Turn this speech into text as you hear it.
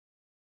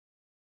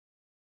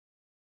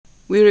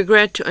We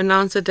regret to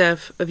announce the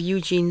death of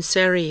Eugene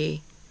Serieux,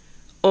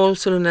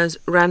 also known as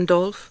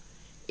Randolph,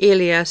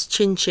 alias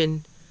Chin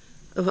Chin,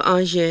 of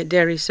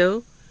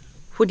Angers-Dericeau,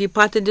 who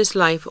departed this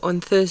life on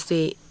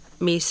Thursday,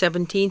 May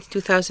 17,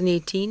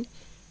 2018,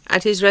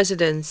 at his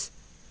residence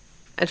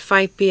at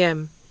 5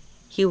 p.m.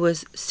 He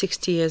was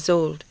 60 years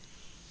old.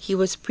 He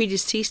was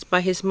predeceased by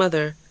his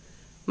mother,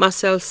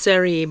 Marcel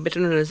Serieux, better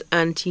known as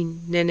Auntie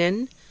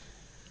Nenen,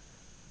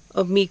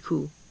 of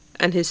Micoud,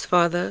 and his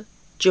father,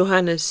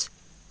 Johannes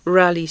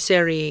Raleigh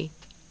Serieux,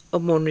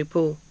 of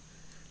Monrepos.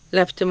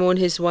 Left to mourn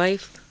his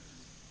wife,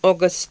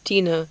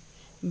 Augustina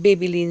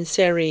Babyline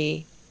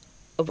Serieux,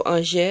 of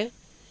Angers,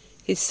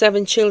 his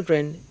 7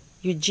 children,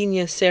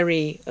 Eugenia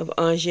Serieux of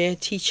Angers,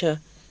 teacher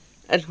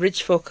at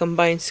Richford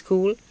Combined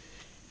School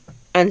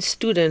and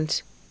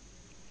student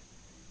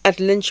at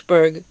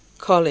Lynchburg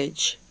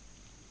College.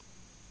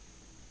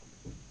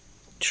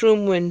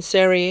 Trumwin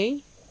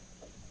Serieux,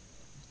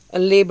 a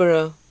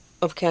laborer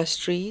of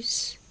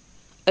Castries.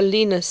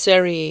 Alina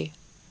Serieux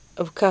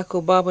of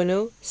Caco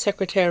Barbano,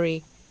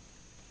 secretary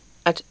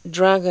at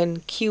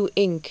Dragon Q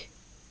Inc.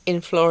 in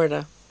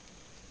Florida.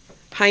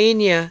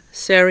 Hyenia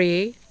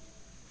Serieux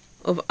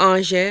of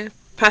Angers,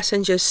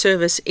 passenger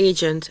service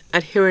agent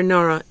at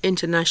Hiranora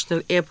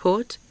International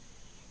Airport.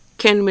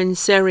 Kenwin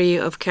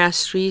Serieux of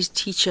Castries,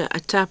 teacher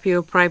at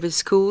Tapio Private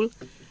School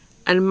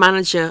and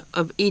manager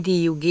of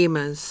EDU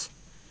Gamers.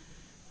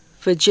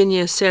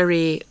 Virginia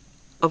Serieux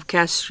of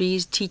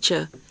Castries,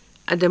 teacher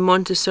at the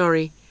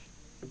Montessori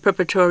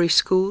Preparatory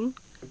School.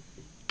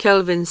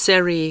 Kelvin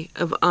Serieux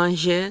of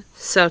Angers,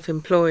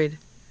 self-employed.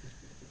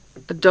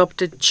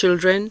 Adopted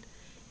children: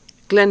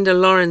 Glenda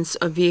Lawrence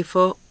of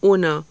Vieux,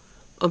 owner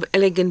of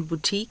Elegant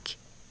Boutique.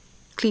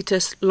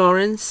 Cletus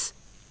Lawrence,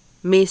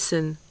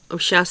 mason of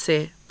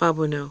Chassé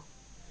Barbonneau.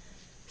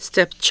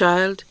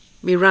 Stepchild: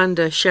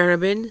 Miranda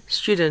Cherubin,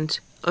 student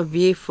of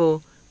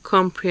Vieux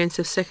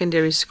Comprehensive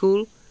Secondary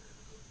School,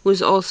 who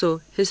is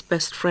also his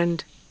best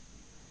friend.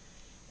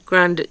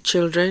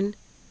 Grandchildren: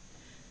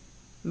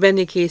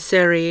 Benike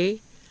Serieux,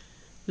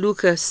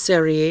 Lucas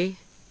Serieux,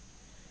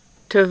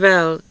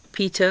 Tervel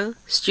Peter,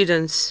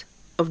 students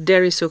of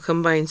Dericeau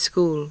Combined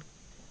School.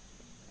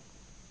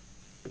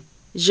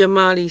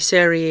 Jamali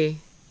Serieux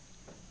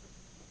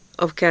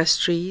of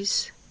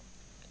Castries.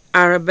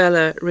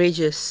 Arabella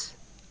Regis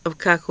of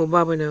Caco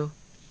Barbano.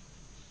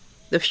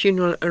 The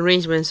funeral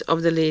arrangements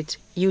of the late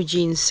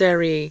Eugene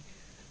Serieux,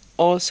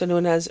 also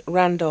known as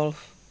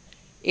Randolph,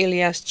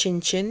 alias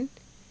Chin Chin,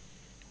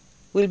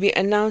 will be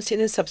announced in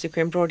a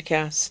subsequent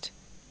broadcast.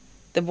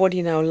 The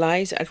body now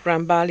lies at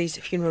Rambali's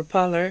funeral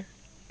parlor,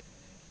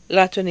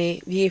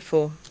 Latonnais,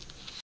 Vieux.